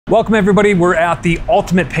Welcome everybody, we're at the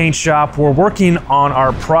Ultimate Paint Shop. We're working on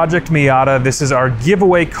our Project Miata. This is our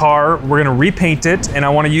giveaway car. We're gonna repaint it, and I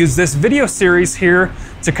wanna use this video series here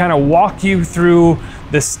to kind of walk you through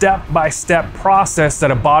the step-by-step process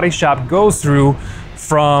that a body shop goes through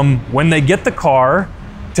from when they get the car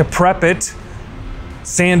to prep it,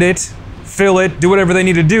 sand it, fill it, do whatever they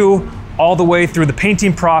need to do, all the way through the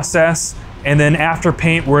painting process, and then after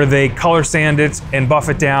paint where they color sand it and buff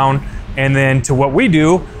it down, and then to what we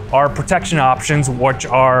do, our protection options, which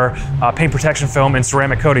are paint protection film and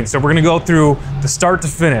ceramic coating. So we're gonna go through the start to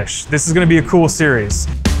finish. This is gonna be a cool series.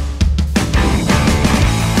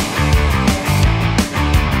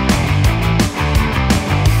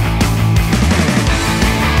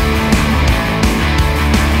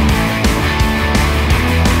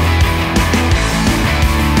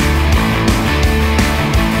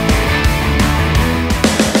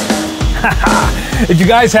 If you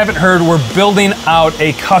guys haven't heard, we're building out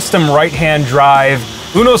a custom right-hand drive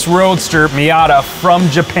Unos Roadster Miata from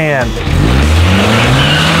Japan.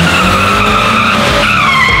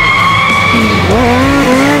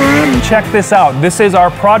 Check this out. This is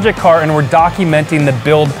our project car and we're documenting the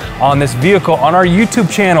build on this vehicle on our YouTube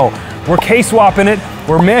channel. We're K-swapping it,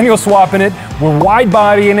 we're manual swapping it, we're wide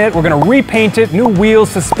bodying it, we're gonna repaint it, new wheels,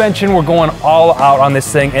 suspension, we're going all out on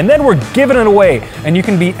this thing, and then we're giving it away. And you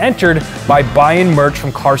can be entered by buying merch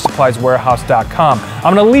from carsupplieswarehouse.com.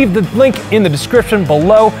 I'm gonna leave the link in the description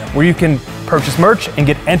below where you can purchase merch and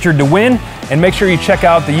get entered to win. And make sure you check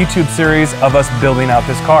out the YouTube series of us building out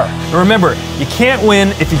this car. And remember, you can't win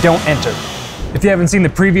if you don't enter. If you haven't seen the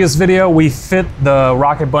previous video, we fit the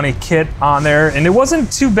Rocket Bunny kit on there, and it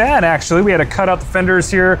wasn't too bad actually. We had to cut out the fenders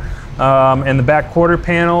here and the back quarter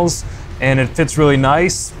panels, and it fits really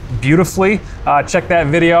nice, beautifully. Check that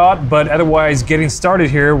video out, but otherwise, getting started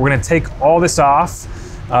here, we're gonna take all this off.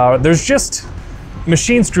 There's just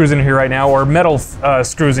machine screws in here right now, or metal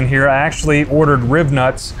screws in here. I actually ordered rib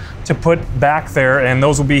nuts to put back there, and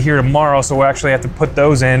those will be here tomorrow, so we'll actually have to put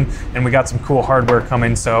those in, and we got some cool hardware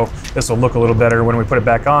coming, so this will look a little better when we put it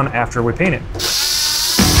back on after we paint it.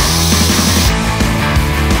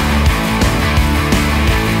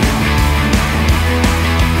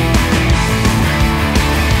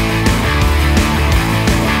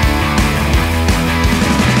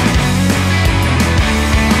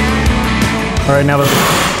 All right, now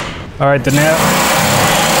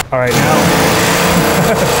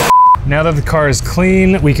now that the car is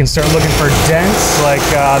clean, we can start looking for dents. Like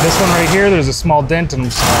this one right here, there's a small dent, and I'm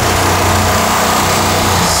just gonna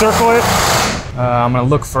circle it. I'm gonna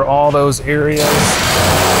look for all those areas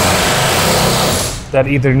that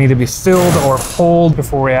either need to be filled or pulled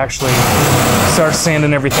before we actually start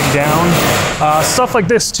sanding everything down. Stuff like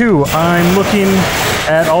this too. I'm looking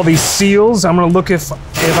at all these seals. I'm gonna look if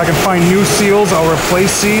I can find new seals, I'll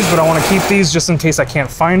replace these, but I wanna keep these just in case I can't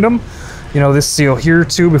find them. You know, this seal here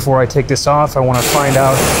too, before I take this off, I wanna find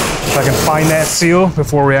out if I can find that seal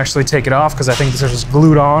before we actually take it off, because I think this is just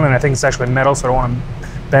glued on and I think it's actually metal, so I don't wanna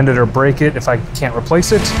bend it or break it if I can't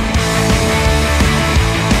replace it.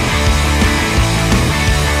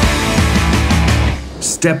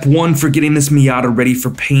 Step one for getting this Miata ready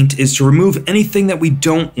for paint is to remove anything that we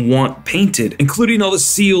don't want painted, including all the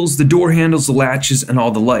seals, the door handles, the latches, and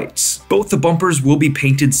all the lights. Both the bumpers will be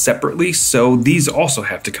painted separately, so these also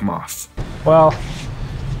have to come off. Well,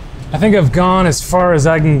 I think I've gone as far as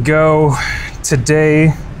I can go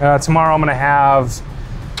today. Tomorrow I'm gonna have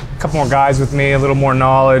a couple more guys with me, a little more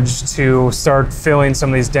knowledge to start filling some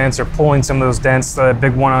of these dents or pulling some of those dents. The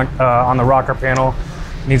big one on the rocker panel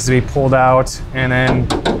needs to be pulled out, and then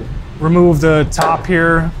remove the top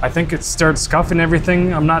here. I think it starts scuffing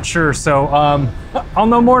everything. I'm not sure, so I'll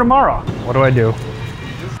know more tomorrow. What do I do?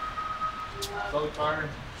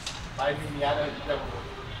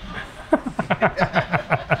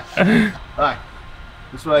 Alright,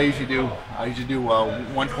 this is what I usually do. I usually do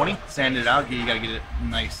 120, sand it out. You gotta get it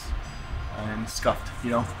nice and scuffed,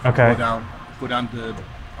 you know. Okay. Go down to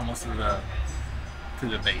almost to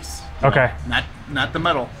the base. Okay. Not the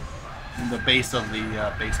metal, the base of the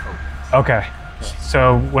base coat. Okay.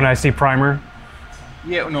 So when I see primer.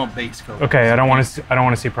 Yeah, no, base coat. Okay, I don't want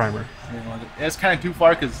to see primer. It's kind of too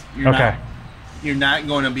far because you're not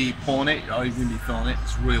going to be pulling it. You're always going to be filling it.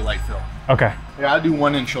 It's really light fill. Okay. Yeah, I'll do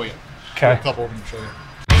one and show you. Okay. A couple of them and show you.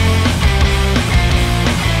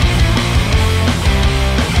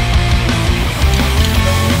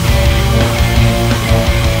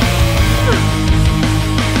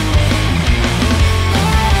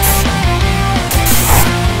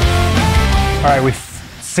 All right, we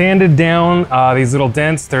sanded down these little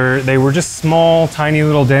dents. They were just small, tiny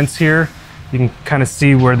little dents here. You can kind of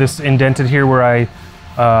see where this indented here, where I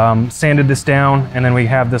sanded this down, and then we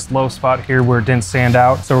have this low spot here where it didn't sand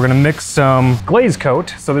out. So we're gonna mix some glaze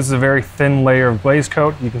coat. So this is a very thin layer of glaze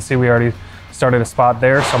coat. You can see we already started a spot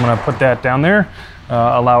there. So I'm gonna put that down there,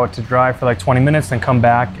 allow it to dry for like 20 minutes, then come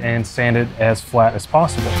back and sand it as flat as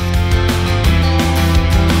possible.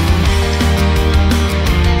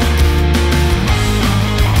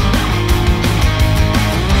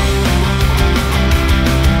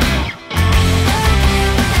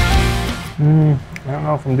 I don't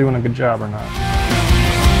know if I'm doing a good job or not.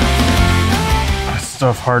 This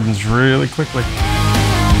stuff hardens really quickly.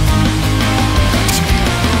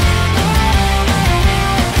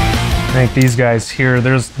 I think these guys here,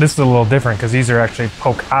 this is a little different because these are actually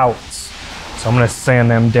poke outs. So I'm gonna sand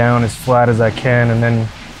them down as flat as I can and then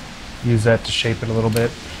use that to shape it a little bit.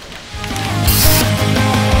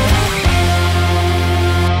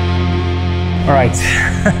 All right.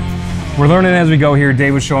 We're learning as we go here.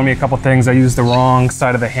 Dave was showing me a couple things. I used the wrong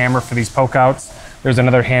side of the hammer for these poke outs. There's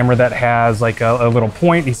another hammer that has like a little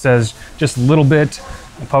point. He says just a little bit,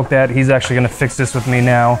 poke that. He's actually gonna fix this with me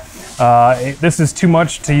now. This is too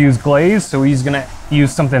much to use glaze, so he's gonna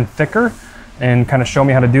use something thicker and kind of show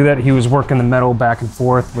me how to do that. He was working the metal back and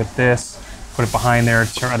forth with this, put it behind there,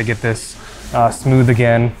 try to get this smooth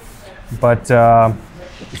again. But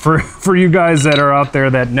for you guys that are out there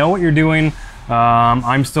that know what you're doing,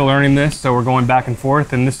 I'm still learning this, so we're going back and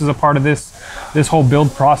forth, and this is a part of this whole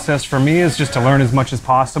build process for me, is just to learn as much as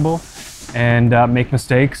possible and make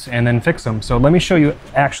mistakes and then fix them. So let me show you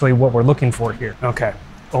actually what we're looking for here. Okay,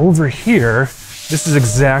 over here, this is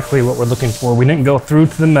exactly what we're looking for. We didn't go through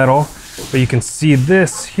to the metal, but you can see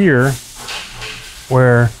this here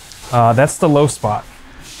where that's the low spot.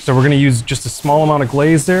 So we're gonna use just a small amount of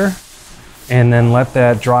glaze there and then let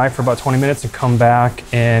that dry for about 20 minutes and come back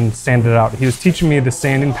and sand it out. He was teaching me the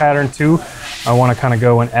sanding pattern too. I want to kind of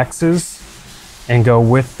go in X's and go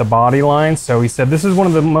with the body line. So he said this is one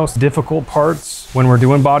of the most difficult parts when we're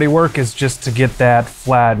doing body work, is just to get that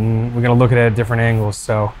flat, and we're gonna look at it at different angles.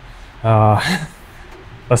 So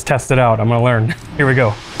let's test it out. I'm gonna learn. Here we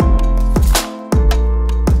go.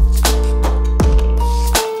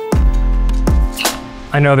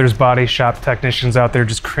 I know there's body shop technicians out there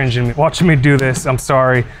just cringing, watching me do this. I'm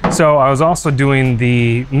sorry. So I was also doing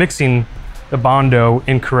mixing the Bondo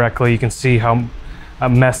incorrectly. You can see how a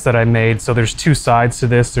mess that I made. So there's two sides to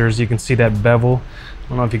this. You can see that bevel. I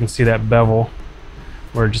don't know if you can see that bevel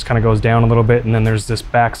where it just kind of goes down a little bit. And then there's this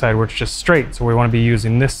back side where it's just straight. So we want to be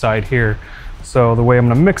using this side here. So the way I'm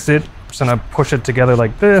going to mix it, I'm just going to push it together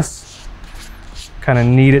like this, kind of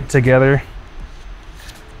knead it together,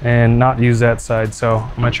 and not use that side. So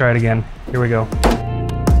I'm gonna try it again. Here we go.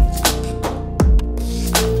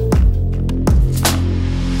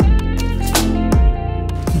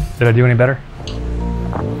 Did I do any better?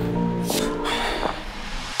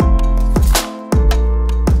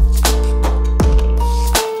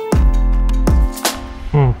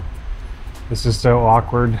 This is so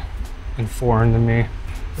awkward and foreign to me.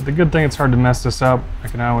 But the good thing, it's hard to mess this up. I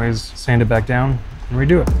can always sand it back down and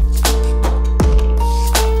redo it.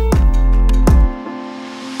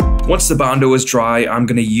 Once the Bondo is dry, I'm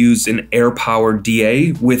going to use an air-powered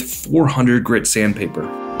DA with 400 grit sandpaper.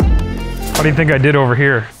 How do you think I did over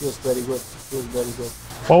here? Feels very good. Feels very good.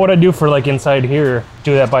 What would I do for like inside here?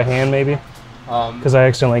 Do that by hand maybe? Because I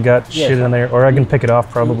accidentally got shit in there, or I can pick it off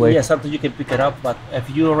probably. Yeah, sometimes you can pick it up, but if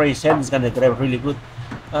you already sand, it's gonna grab really good.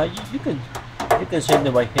 You can sand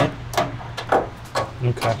it by hand.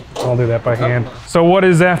 Okay, I'll do that by hand. So what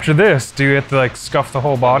is after this? Do you have to like scuff the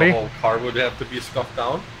whole body? The whole car would have to be scuffed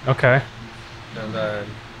down. Okay. And then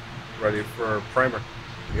ready for primer.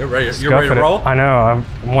 You're ready to roll? I know,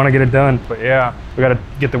 I want to get it done, but yeah. We got to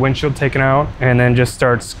get the windshield taken out and then just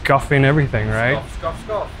start scuffing everything, right? Scuff, scuff,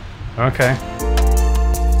 scuff. Okay.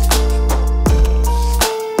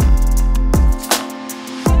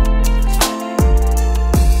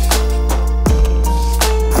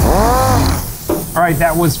 All right,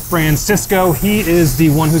 that was Francisco. He is the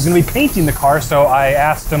one who's gonna be painting the car, so I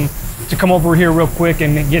asked him to come over here real quick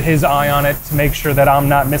and get his eye on it to make sure that I'm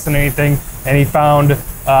not missing anything, and he found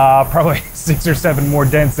probably 6 or 7 more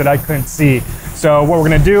dents that I couldn't see. So what we're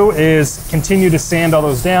gonna do is continue to sand all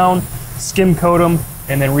those down, skim coat them,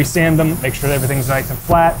 and then resand them, make sure that everything's nice and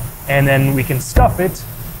flat, and then we can scuff it,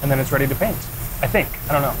 and then it's ready to paint, I think.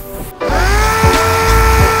 I don't know.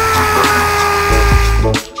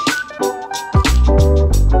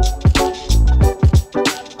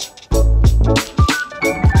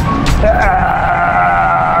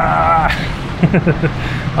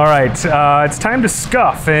 All right, it's time to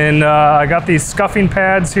scuff, and I got these scuffing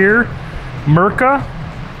pads here, Mirka.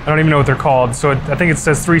 I don't even know what they're called, so I think it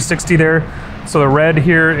says 360 there. So the red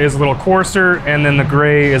here is a little coarser, and then the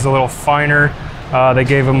gray is a little finer. They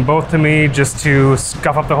gave them both to me just to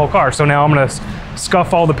scuff up the whole car. So now I'm gonna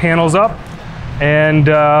scuff all the panels up, and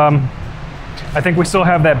I think we still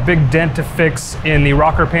have that big dent to fix in the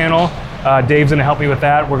rocker panel. Dave's gonna help me with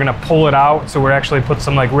that. We're gonna pull it out. So we're actually put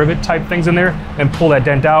some like rivet type things in there and pull that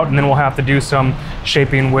dent out. And then we'll have to do some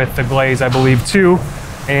shaping with the glaze, I believe too.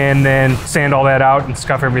 And then sand all that out and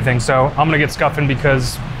scuff everything. So I'm gonna get scuffing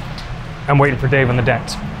because I'm waiting for Dave on the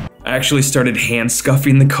dent. I actually started hand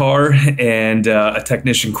scuffing the car, and a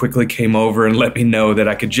technician quickly came over and let me know that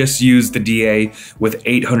I could just use the DA with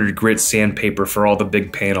 800 grit sandpaper for all the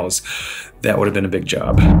big panels. That would have been a big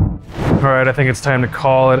job. All right, I think it's time to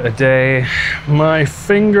call it a day. My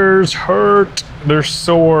fingers hurt, they're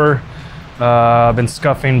sore. I've been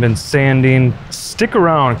scuffing, been sanding. Stick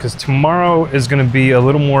around, because tomorrow is gonna be a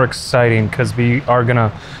little more exciting, because we are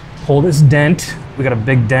gonna pull this dent. We got a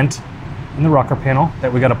big dent in the rocker panel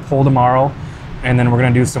that we got to pull tomorrow, and then we're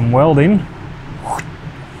going to do some welding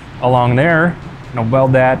along there.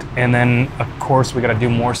 Weld that, and then of course we got to do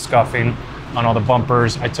more scuffing on all the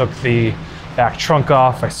bumpers. I took the back trunk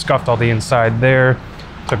off, I scuffed all the inside there,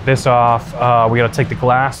 took this off. We got to take the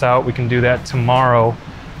glass out. We can do that tomorrow,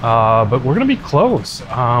 but we're going to be close.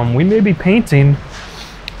 We may be painting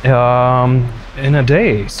in a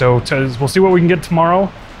day, so we'll see what we can get tomorrow.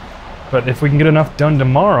 But if we can get enough done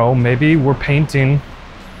tomorrow, maybe we're painting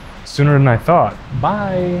sooner than I thought.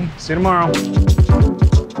 Bye. See you tomorrow.